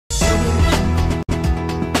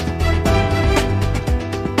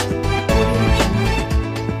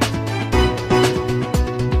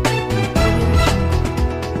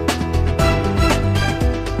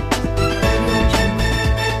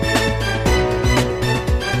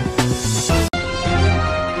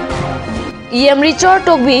EM Richard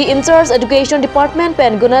Togbi in charge Education Department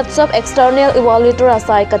pen gunat sub external evaluator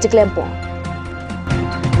asai kachiklempo.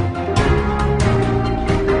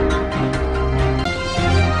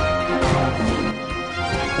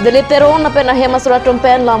 Dilip Teron na pen ahema suratum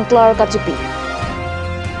pen lam klar kachipi.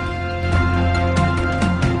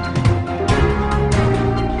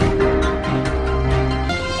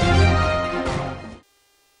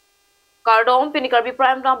 Kardom pini Karbi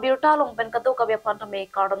Prime Town Birta long pen kato kabya pantame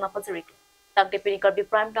Kardom na pazirik. Tangte pini Karbi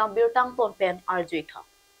Prime Town Birtang ton pen arjuita.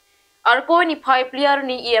 Arko ni phai player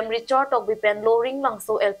ni EM Richard Togbi pen lowering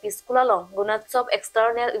langso LP school along gunat sub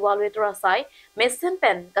external evaluator asai mesin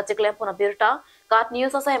pen kachiklempo na Birta kat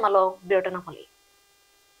news asai malo Birta na phali.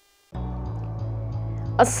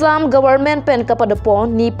 Assam government pen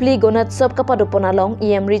kapadopon ni pli gonat sub kapadopon along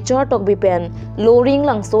EM Richard Togbi pen lowering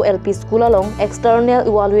langso LP school along external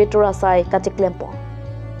evaluator asai kachiklempo.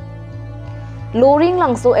 Lowering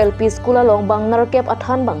langso LP school along bang narkep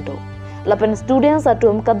athan bangdo. Lapen students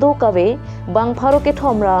atum kado kawe bang pharo ke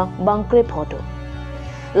thomra bang krep photo.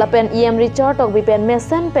 Lapen EM Richard Togbi pen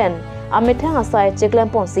mesen pen amethang asai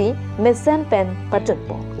chiklempo si mesen pen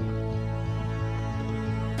patutpo.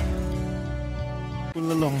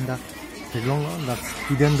 Long dak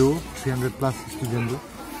student do 300 plus student do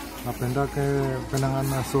apenda ke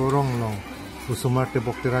penangan sorong long usumar te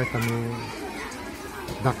bokterai kami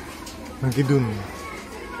dak nangkidun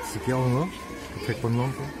sikiong lo tekon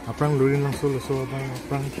long aprang lurin lang solo so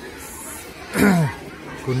aprang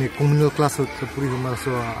kuni communal class ke puri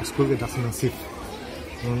maso school ke dak nasib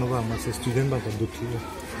no ba mas student ba dutu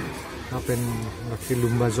apen nak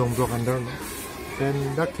lumba jong blok under dan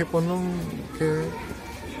dak tekon long ke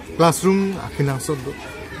classroom akinang so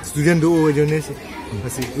student do jenis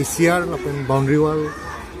masih ECR lapan boundary wall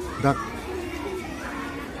dak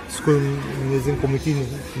school managing committee ni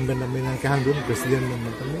benda menang kehandun presiden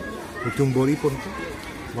macam ni hitung bori pun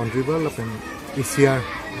boundary wall lapan ECR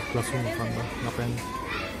classroom lapan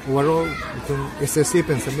overall hitung SSC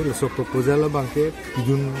pen sambil so proposal la bangke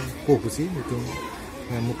hidun fokusi hitung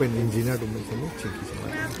mungkin engineer do macam ni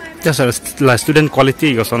Yes, sir. La student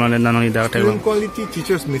quality ko sono na nang ida student quality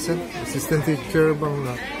teachers mission assistant teacher bang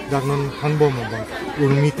dak non hanbom bang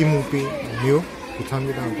urmiti mupi new utham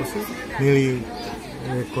kita pasi nearly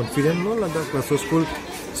confident no la dak class school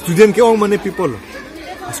student ke ong mane people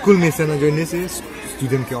school mission na join se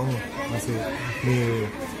student ke ong masih ni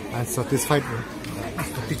satisfied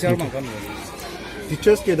teacher bang kan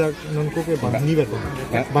teachers ke dak non ko ke bang ni beto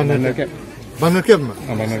banger ke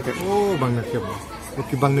oh banger ke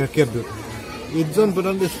Okay, bang nerkep do. Idzon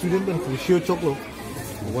badan the student dan ratio choklo.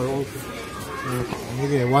 Overall,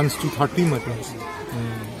 ini 1:30 mata.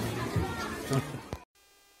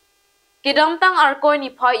 Kidamtang arkoi ni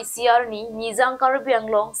phai ECR ni nizang Karbi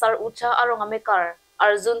anglong sar ucha arong amekar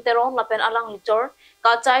Arjun Teron lapen alang lichor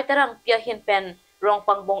kachai terang piahin pen rong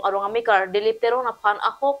pangbong arong amekar Dilip Teron aphan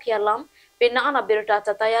ahok hialam penang na Birta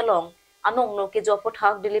chatayalong anong no ke jopot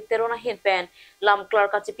hak Dilip Teron na hin pen lam klar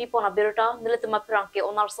kachipi pona Birta niletma prangke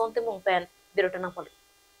onar sonte mung pen Birta na poli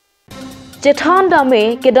Chethan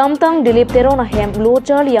dame kedamtang Dilip Teron na hem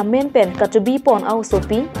lochal yamen pen kachubi pon au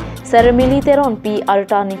sopi ceremony Teron pi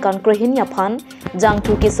arta nikan krohin yaphan jang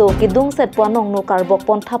thu kiso kidung set ponong no karbok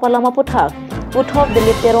pon thapalama puthak uthop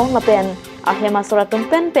Dilip Teron na pen ahema soratum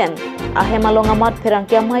pen ahema longamat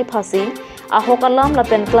pherangke mai phasi ahokalam la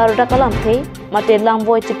pen klarda kalam the mate lam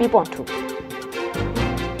boy chipi pontu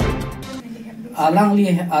alang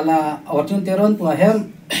li ala Arjun Teron pu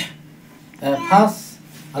hem pas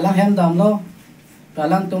alang hem damlo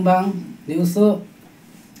alang tumbang di usu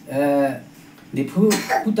di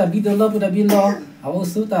puta bidolo awu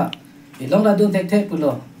ta ilong la dun tek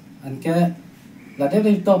pulo anke la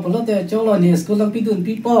de to pulo te cholo ni school lang pidun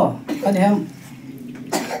pipo kan hem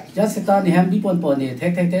just ta ni hem bipon ni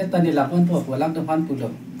tek tani la pon po lang to pan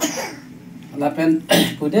pulo la pen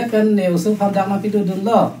pude pen ne usu pham dang ma pidun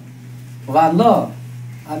lo wan lo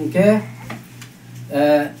anke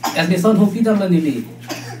admission hum pidam lo nili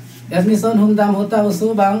admission hum dam hota usu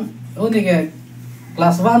bang oni ke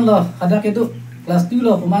class 1 lo ada ke tu class 2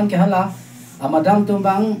 lo kuman ke hala amadam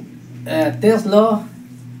tumbang test lo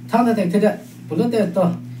thang ta tek pulo te to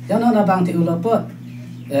jana na bang ti ulo pot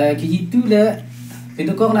ki tu le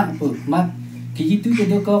pidu kok na pu mat ki tu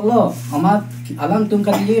pidu kok lo amat alang tum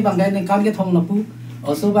ka ye bang dai kan ke thong na pu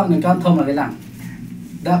osu bang kan thong ma lang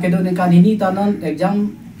da ke do kan hini ta non exam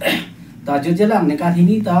ta ju jelang kan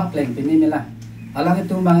hini ta pleng pe me la alang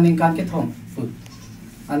tum bang kan ke thong pu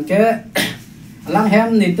an ke alang hem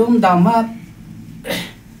ni tum damat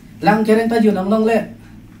lang keren ta ju nang long le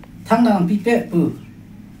thang nang pi pe pu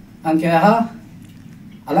an ke ha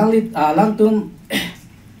alang tum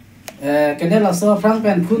cái này là so phăng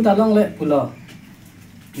pen phun ta long lệ pulo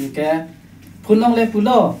cái phun long lệ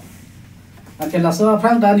pulo cái là so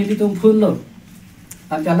phăng ta ni tum phun lo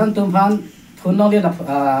cái lang tum phan phun long lệ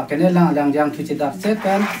là cái này là yang thu chỉ đặt set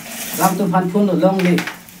pen lang tum phan phun lo long lệ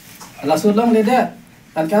là so long lệ đấy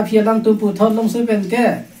cái phía lang tum pu thon long suy pen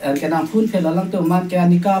cái nàng phun phải là lang tum man cái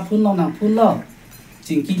anika phun long nàng phun lo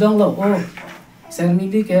chính kỳ long lo ô xem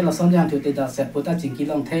mình đi cái là son yang thu chỉ đặt set puta chính kỳ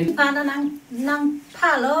long thấy pha nó năng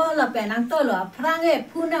pha lo bè năng tôi lo phang cái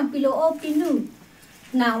phun năng pilo ô pinu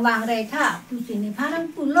nàng vàng đây thà tu xin ni pha năng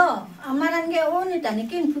phu lo amaran cái ô ni ta ni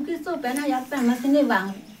kin phu cái số bè na yat bè mà xin ni vàng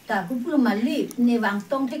ta cũng phu mà li ni vàng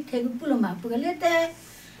tông thek thek cũng phu mà phu cái lết thế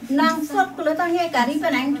nàng sốt phu lo tăng nghe cả đi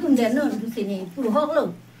bè năng thun đến nôn tu xin ni phu hok lo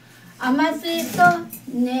amasi to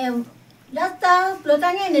ne data phu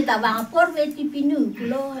tăng nghe ni ta vàng por ve ti pinu phu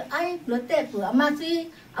lo ai phu te phu amasi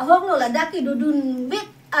hok lo là đaki dudun biết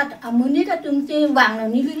amuni ta tung si vàng là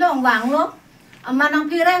ni long vàng lo amanang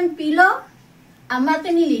piran pilo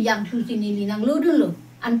amate ni li yang thu si ni li nang ludun lo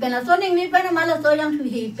an pela so ning ni pa na so yang thu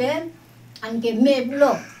hi pen an ke me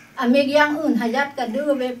lo ame yang un hayat ka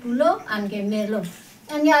du be pulo an ke me lo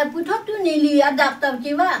an ya pu thok tu ni li adapt ta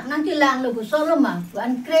chi wa nang ti lang lo ko so lo ma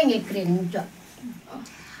an kreng cho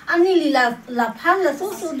an ni li la phan la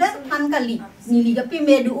so dat phan ka li ni li ka pi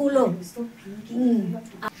me du lo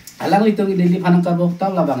alang li tung li phan ka bok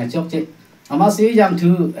taw la bang chok che ama si yang thu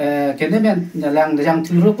kenemen lang yang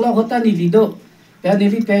thu rok lo hota ni li do pe ni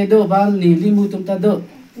li pe do ban ni li mu tum ta do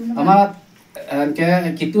ama ke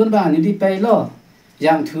kitun ba ni li pe lo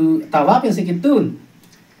yang thu tawa pe se kitun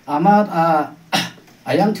ama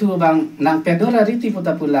ayang thu bang nang pe do la ri ti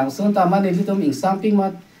puta pulang son ta ma ni li tum ing samping ma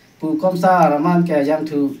pu kom sa raman ke yang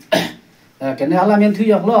thu ke ne ala men thu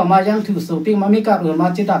yok lo ma yang thu so ping ma mi ka ur ma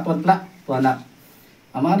chi ta pon pla pona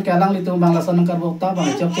aman ke lang li tum bang la son kar bok ta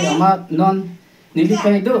bang chok ke ama non ni li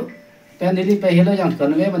pe do pe ni li pe helo yang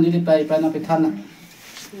kon we ma ni li pe pa na pe than na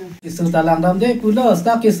Kisuta lang dam de pulo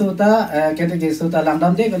sta kisuta kete kisuta lang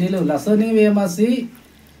dam de kalilu la so ni we ma si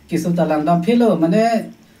kisuta lang dam philo mane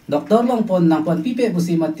doctor long pon nang pon pipe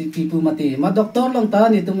busi mati pipu mati ma doctor long ta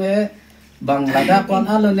ni tume bang lada kon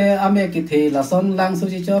alone ame ki the la son lang su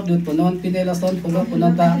chi chop dut ponon pine la son pulo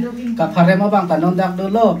ponon ta ka phare ma bang kanon dak do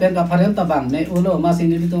lo pen ka phare ta bang ne ulo ma si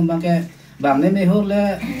ni tum bang ke bang ne me ho le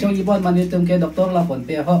chong ibon man ni tum ke doctor la pon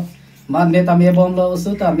pe ho man me ta me bom lo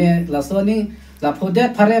su ta me la so ni la phudet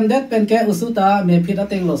pharem det pen ke usuta me phita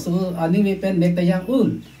teng lo su ani me pen mek ta yang un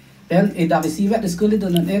pen ida si vet school do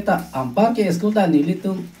nan eta ampar ke school ta ni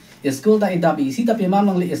litum school ta ida bi si ta pe mam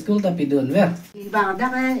li school ta pi don ver bang da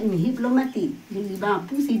ni diplomati li bang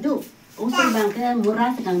pu si do o so bang ke mura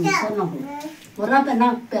ta ni so no mura pe na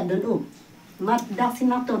pe don o mat dak si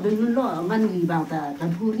na to don lo man li bang ta kan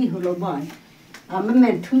pu ri ho lo boy man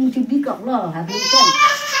men thu ti bi kok lo ha ni kan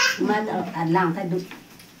man lang ta du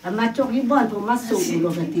ama chok yi bon to ma su lo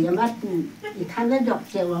ga ti ama tu i than la jok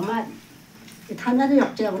che wa ma i than la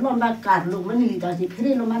jok che lo ma ka lu man ni da si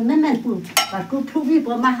phre lo man men pu ka ku phu bi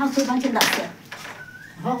bo ma ha su ban che da che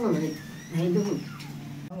ho lo le nei du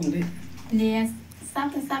le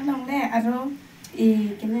sắp long le aro e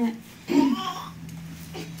kena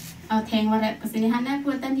เอาแทงว่าแหละปสิหันได้พู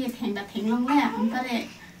ดตั้งที่แทงแบบแทงลงแล้วมันก็เลย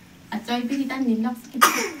จอยพี่ตั้งนินล็อกสกิป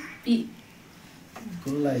ปี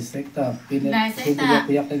ku lai sekta pine ku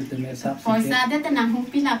piak ten tu me sap poisaได้แต่นางหง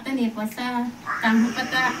ปีหลับแต่นี่poisaตังหุป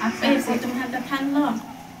ตาอาเปสตรงหันตะพันล้อ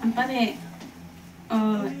มันก็เลย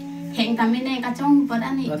แทงทำไม่แน่กระจ้องปด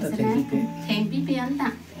อันนี้ปสิแทงปีเปียนต่า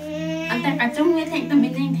งอันแต่กระจ้องไม่แทงทำไม่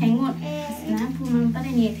แน่แทงหมดนะพูมันก็เล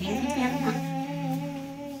ยนี่แทงปีเปียนต่าง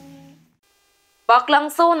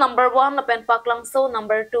Paklangso number 1 na pen paklangso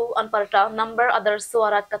number 2 an parta number other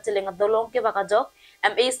suarat kachiling dolong ke bakajok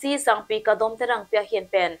MAC sangpi kadom terang pia hien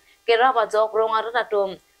pen kera bajok rong aratum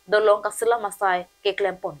dolong kasila masai ke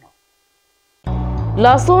klempon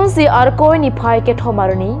lason si arkoi ni phai ke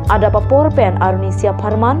thomarni ada papor pen arni sia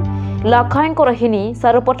pharman lakhain korahini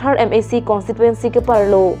saropothar MAC constituency ke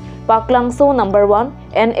parlo paklangso number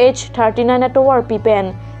 1 NH 39 atowar pi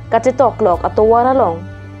pen kachetok lok atowara long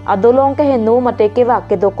adolong ke henu mate ke wak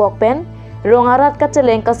ke dokok pen rongarat ka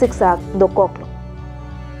cheleng ka siksak dokok lo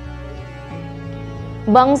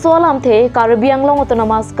bangso lam the Karbi Anglong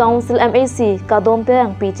Autonomous Council MAC kadom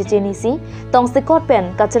perang pi chicheni si tong sikot pen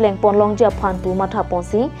ka cheleng ponlong ja phan pu matha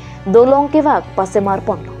ponsi dolong ke wak pasemar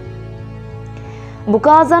ponlo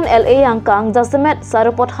bukazan LA angkang jasemet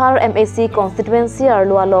saropothar MAC constituency ar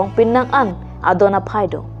lualong pinnang an adona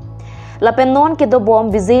phaido lapen non ke do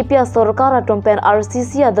bom BJP sarkar atom pen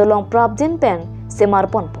RCC adolong prabjin pen semar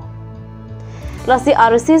ponpo lasi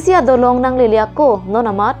RCC adolong nang lilia ko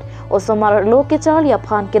nonamat osomar lo ke charlia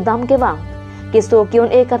phan ke dam ke wang kiso kion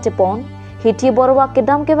e ka tepon hiti borwa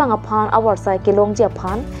kedam ke bang aphan awar sai kilong je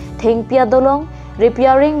aphan theng pia dolong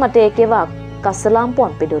repairing mate ke wak kasalam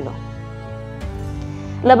pon pedolo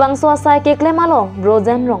labang so sai ke klemalong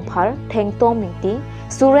brozen rong phar theng tom mingti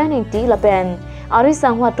suren ingti lapen ari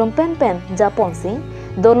sangwa tom pen pen japon si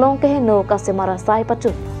dolong ke no kasemara sai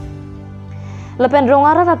pachun lapen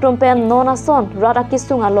rongara ra tom pen nona son rara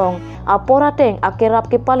kisung along apora teng akerap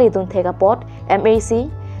ke pali dun thega pot MAC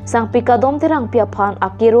sang pikadom terang pia phan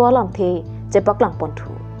akiro alam the jepaklang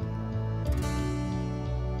ponthu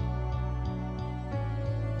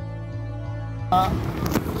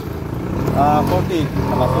koti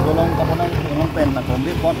kalau dolong kaponan dolong pen na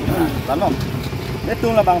kombi pot tanong itu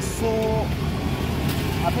lah bangsu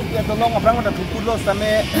apa dia dolong abrang ada tukulo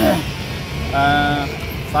same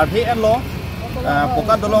sarve lo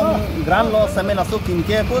poka dolong gran lo same lasu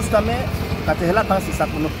kinke kus same katehla tang sisa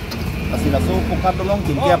kuno kasi lasu poka dolong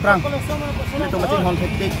kinke abrang itu macam hon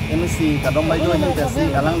hektik emisi kadong bayu ini tesi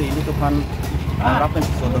alang li itu pan rapen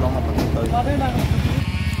so dolong apa tu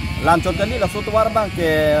lanjut kali langsung tuar bang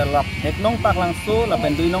ke lap eknong tak langsung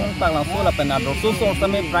lapen duinong tak langsung lapen ador susu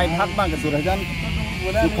same pride hak bang ke surajan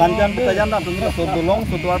bukan bukan nak tu langsung dolong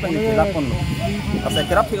tuar bang ke lapon saya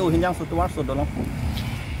kira piu hinjang tuar dolong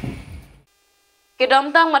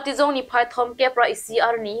kedam tang matizong ni phai thom ke pra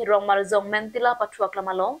ICR ni rong mar jong mentila pathuak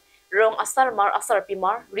lamalong rong asar mar asar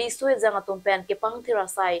pimar risue janga tumpen ke pangthira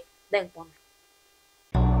sai dengpon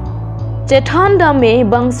Chethan dame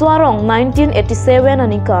bangswarong 1987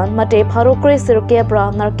 anikan mate pharokre sirkebra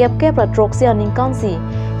narkepkebra troxi anikan si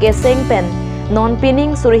ke sengpen non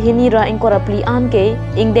pining surihini ra inkorapli an ke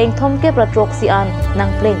ingdeng thomkebra troxi an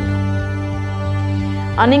nang pleng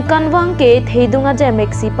anikan wang ke theidunga je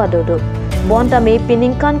mexi padodo bonta me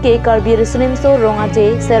piningkan ke Karbi rislim so ronga je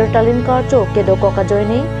sertalin karcho ke doko ka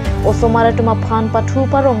joine osomara tuma phan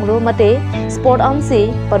pathu parong ro mate sport ansi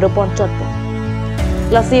padopon chotpo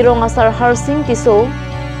Lasi rong asar har sing tiso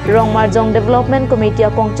rong marjong development committee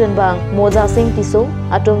kongchun bang moja sing tiso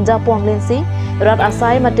atum japon lensi rat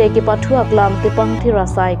asai mate ki pathu aklam ki pangthi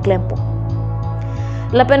rasai klempo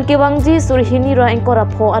lapen ki wangji surhini ra engkora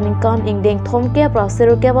pho aningkan ingdeng thomke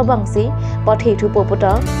prasir ke babangsi pathi thu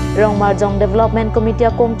popota rong marjong development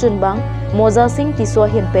committee kongchun bang moja sing tiso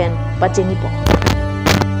hinpen pacheni po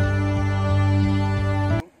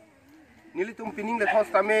nilitum pining le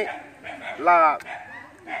thos tame la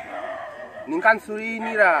ningkan suri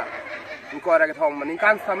nira ngkora ke thong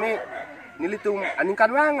ningkan same nilitum aningkan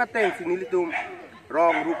wang ateng si nilitum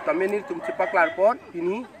rong rup tame nilitum cipaklar pon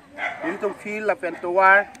ini nilitum fil la pen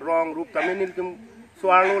towar rong rup tame nilitum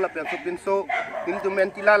suarlo la pen supinso nilitum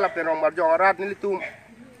mentila la pen rong marjong rat nilitum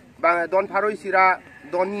bang don paroi sira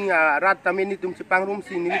doni rat tame nilitum cipang rum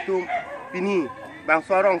si nilitum pini bang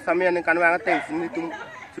suarong same ningkan wang ateng si nilitum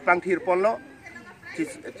cipang thir pon lo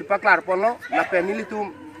cipaklar pon lo la pen nilitum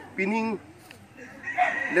pining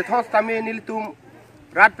lethos tame nilitum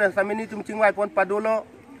rat pen same nilitum chingwai pon padolo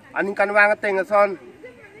aning kan wang teng son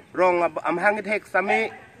rong amhang thek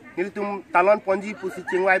same nilitum talon ponji pusi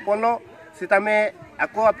chingwai pon lo sitame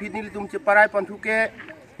ako apit nilitum chiparai pon thuke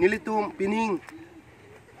nilitum pining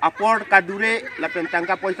apor kadure la pen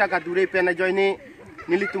tangka poisa kadure pen joine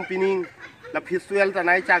nilitum pining la phisuel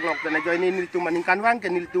tanai chaklok pen joine nilitum aning kan wang ke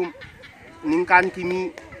nilitum ningkan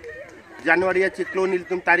kimi Januari ciklo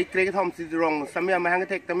nilitum tarik krek thom sidrong samya mahang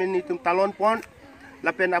tek tamin nilitum talon pon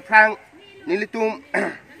lapen aprang nilitum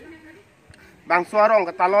bang suarong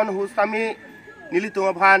ka talon hu sami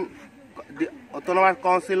nilitum aphan autonomous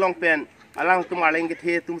council long pen alang tum aleng ke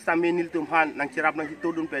the tum sami nilitum phan nang cirap nang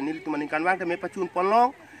hitu dun pen nilitum maningkan wang tame pachun pon long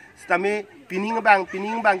stame pining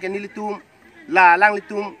bang ke nilitum la lang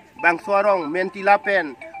litum bang suarong mentila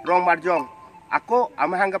pen rong marjong ako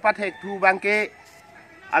amahang ka pathek thu bang ke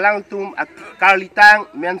alang tum karlitang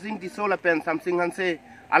mensing tiso la pen samsing hanse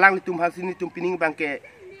alang litum hasini tum pining bangke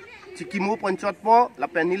chikimu ponchot po la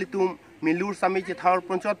pen nilitum milur sami che thar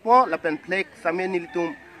ponchot po la pen flek sami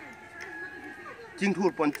nilitum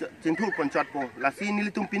jingthur ponchot po la si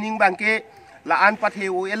nilitum pining bangke la an pathe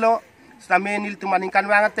o elo sami nilitum maningkan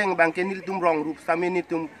wang ateng bangke nilitum rong rup sami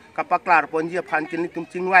nilitum kapaklar ponjia phan ken nilitum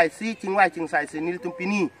chingwai chingsai si nilitum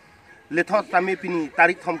pini lethot sami pini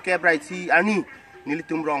tarik thomke brai si ani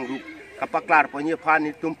nilitum rong rup kapaklar ponye phan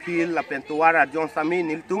nilitum phil la pen tuara jon sami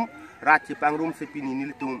nilitum rachi pangrum sepini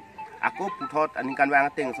nilitum ako puthot aninkan wang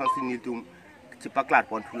teng so si nilitum cipaklar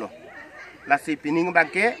pon thulo la si pining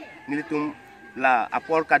bangke nilitum la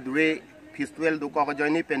apor kadure festival do ko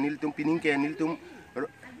joini pen nilitum pining ke nilitum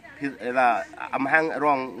la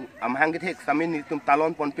amhang gethek sami nilitum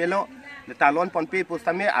talon pon pelo le talon pon pe po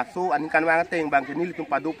sami aso aninkan wang teng bangke nilitum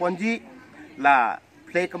padu ponji la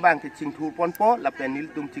play ke bang ke ching thu pon po la pen nil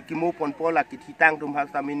tum chikimu pon po la ki thitang tum hal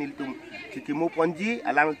sami nil tum chikimu ponji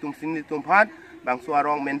alang tum sin nil tum phat bang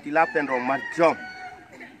suarong mentila pen rong marjong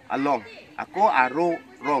along ako aro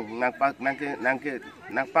rong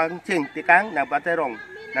nang pang cheng tikang nang pate rong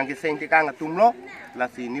nang ke seng tikang atum lo la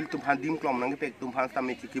si nil tum handim klom nang pek tum hal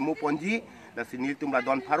sami chikimu ponji la si nil tum la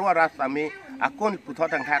don parwa ras sami akon puthot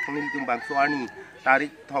tang hak nil tum bang suarni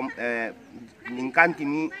tarik thom ningkan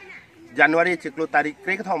kimi Januari ceklo tarik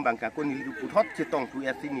krek thom bang ka ko nil du puthot chetong tu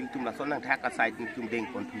asi nil tum la son nang thak asai nil tum deng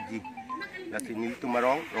kon tuji la si nil tum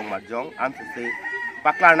marong rong marjong am se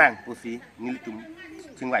paklar nang pusi nil tum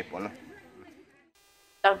chingwai pon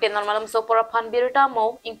Tang tenan malam so pora phan birta mo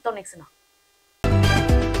ingtonex na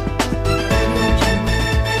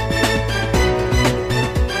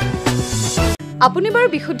আপুনি বাৰু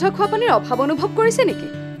বিশুদ্ধ খোৱা পানীৰ অভাৱ অনুভৱ কৰিছে নেকি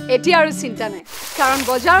এতিয়া আৰু চিন্তা নাই কাৰণ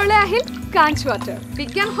বজাৰলৈ আহিল কাঞ্চ ৱাটাৰ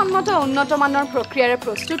বিজ্ঞানসন্মত উন্নত মানৰ প্ৰক্ৰিয়াৰে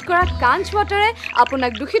প্ৰস্তুত কৰা কাঞ্চ ৱাটাৰে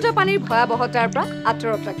আপোনাক দূষিত পানীৰ ভয়াৱহতাৰ পৰা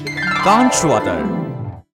আঁতৰত ৰাখিব কাঞ্চ water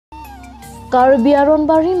Karbi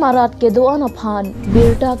Aronbari marat ke doan aphan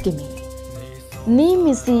birta kimi ni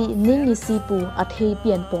misi ning isipu athei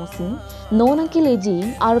pian pongsin nona kileji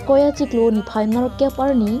arkoya chiklo ni final ke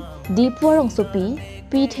parni dipwarong sopi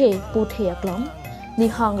pithe puthe aklam ni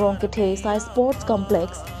hangrong ke the sai sports complex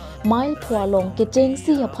mile phwalong ke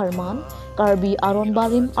chengsi apharman Karbi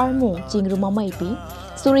Aronbarim armu chingruma maipi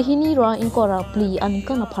surihini ra inkora pli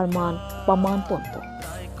ankan apharman paman ponpo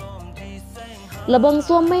Labang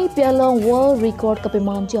suamai pialong world record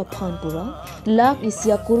kapiman ji aphan pura lak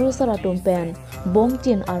isya kuru saratum pen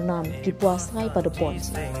bongtin arnam ki puasai padupon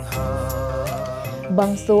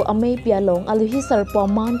Bangso amai pialong aluhi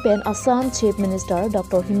sarpaman pen Assam Chief Minister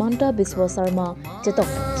Dr. Himanta Biswa Sarma chetok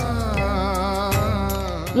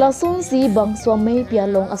Lason si bangso amai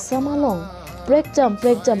pialong Assam along break jam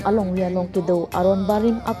along rialong kido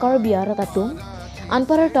Aronbarim Akarbi aratatum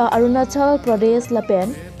Anparata Arunachal Pradesh lapen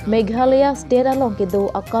Meghalaya State along kido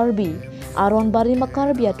Akarbi Aronbari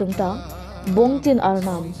Makarbi atumta Bongtin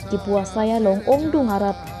Arnam Kipua saya long ongdung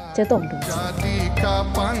Arab cetong dung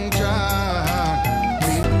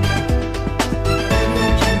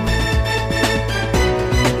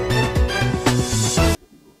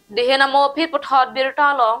Dihena mo phit puthot birta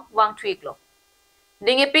long wang tweak lo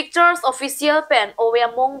Dinge pictures official pen owe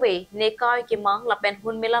mongwe nekai kimang lapen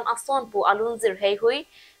hun milan ason pu alun zir hei hui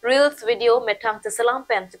reels video metang tselam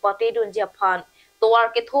pen chipati dun japhan toar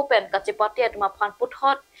ke tho pen ka chipati atma phan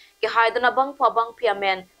puthot ke haidana bang pha bang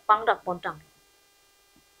phiamen pangdak pontang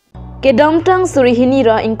ke damtang surihini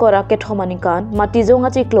ra inkora ke thomanikan mati jonga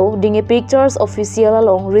chiklo dinge pictures official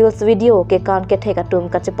along reels video ke kan ke thekatum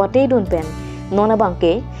ka chipati dun pen nona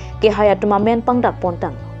bangke ke hayatuma men pangdak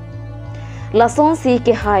pontang Lason si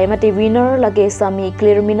ke hai mati winner lage sami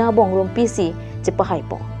clear mina bongrom PC chipahai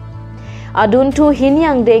po Adun tu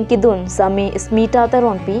hinyang deng kidun sami smita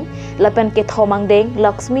taron pi lapen ke thomang deng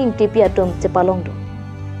Lakshmi tipiatum chipalong do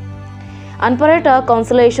Anparata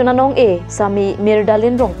consolation anong e sami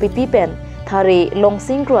mirdalin rong pipi pen thari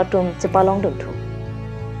longsing kruatum chipalong do thu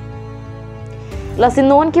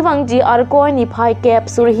Lasinon kiwang ji arkoi ni phai cap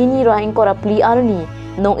surhini ra inkora pli arni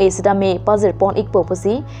Nong esida me pazir pon ikpo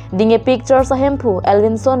posi dinge picture sa hempu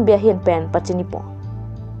Elvinson biahin pen pachini po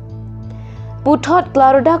Puthot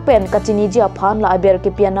klarodak pen kachini ji aphan la aber ke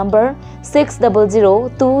pia number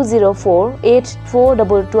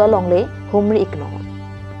 6002048422 along le humri ikno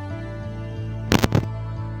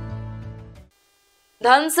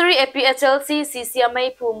Dhansari APHLC CCMA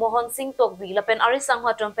pu Mohan Singh Tokbi la pen arisang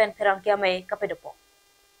hatom pen pherangkya me kapedopo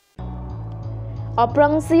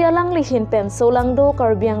Aprang sialang lihin pen solang do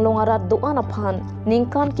karbiang longarat doan aphan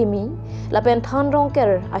ningkan kimi lapen than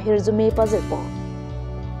rongker ahir jume pazerpo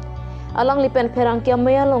Alang lipen pherang kya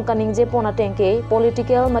maya long kaning je pona tengke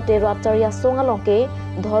political material charya songa longke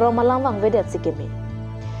dhoro malang wang vedet sikemi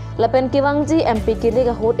lapen kiwangji MP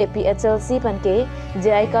kilega hot APHLC panke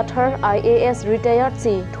JI Kathar IAS retired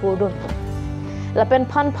si thodun lapen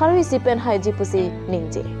phan pharwi si pen haiji pusi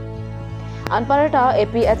ningje Anparata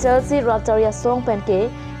APHLC Racharya Song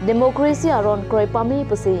Penke Democracy Aron Kroipami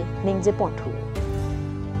Pusi Ningje Pontu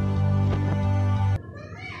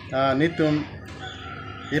Nitum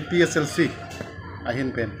APHLC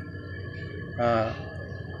Ahin Pen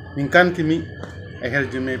Ningkan Kimi Aher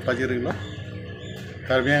Jume Pajirilo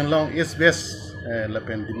Karbiang Long is best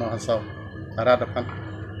Lepen Dima Hasaw Aradapan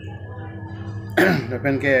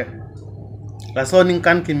Lepen ke Raso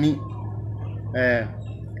Ningkan Kimi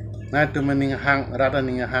na tu mening hang rada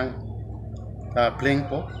ning hang ta playing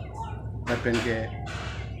po na pen ke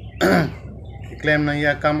claim na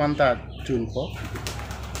ya kamanta chun po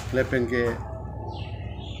le pen ke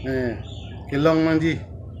kelong manji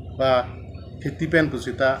ba 50 pen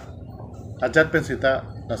pusita ajat pen sita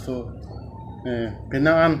laso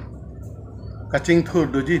penaan kacing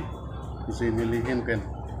thur doji si nilihin pen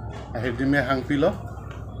ahedime hang pilo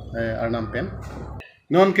arnam pen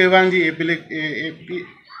non kewangji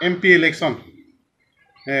MP election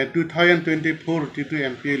 2024 T2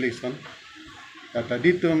 MP election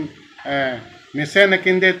tadi tum mesen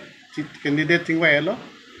candidate tingwa elo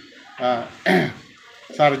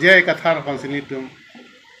sarjai kathar konsili tum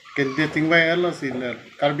candidate tingwa elo siler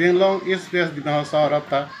Karbi long is best di bahasa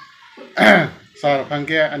Arabta sar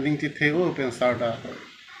pangke anding titheu pen sarda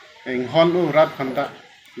eng hon rat khanda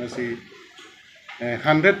nasi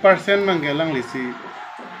 100% manggelang lisi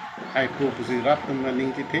aipo pusi rat tum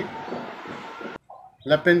anding tithe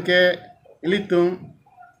lapen ke ilitung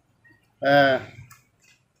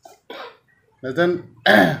dan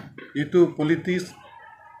itu politis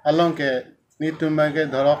along ke nitum mangke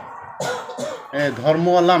dhorok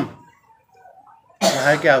dharmo alam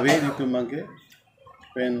lahai ke ave nitum mangke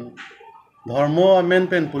pen dharmo amen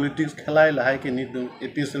pen politics khelai lahai ke nitum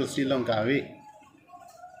episode silong ka ave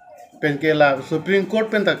pen ke la supreme court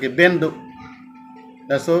pen ta ke bendo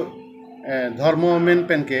daso dharmo amen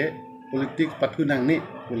pen ke politik pathu nang ni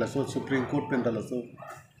laso supreme court pen laso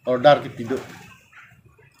order ki pido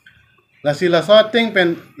lasi laso ting pen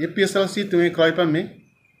EPSLC tungi kroi pa mi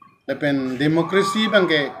pen demokrasi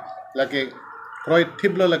bangke lake kroi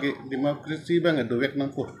thiblo lake demokrasi bangke dowek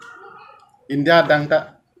nang ko India dangta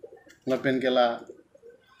ngapen kela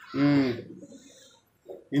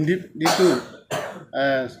indi itu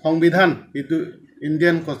সংবিধান itu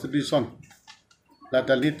Indian Constitution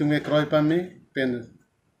latali tungi kroi pa mi pen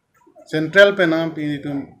Central penam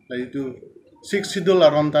itu 6 schedule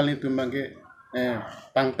aron tali tumbangke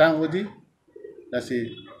pangtang uji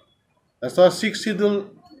dasi daso 6 schedule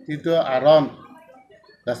itu aron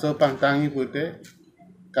daso pangtangi pute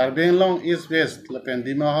Karbi long east west lepen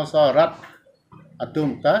di mahasa rat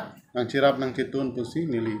atum ta nang cirap nang citun pusi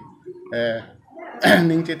nili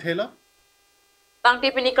ning cithelo Pangti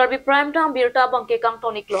pini Karbi prime time birta bangke kang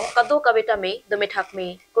tonik lo kado kabeta me demi thak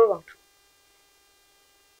me kurwang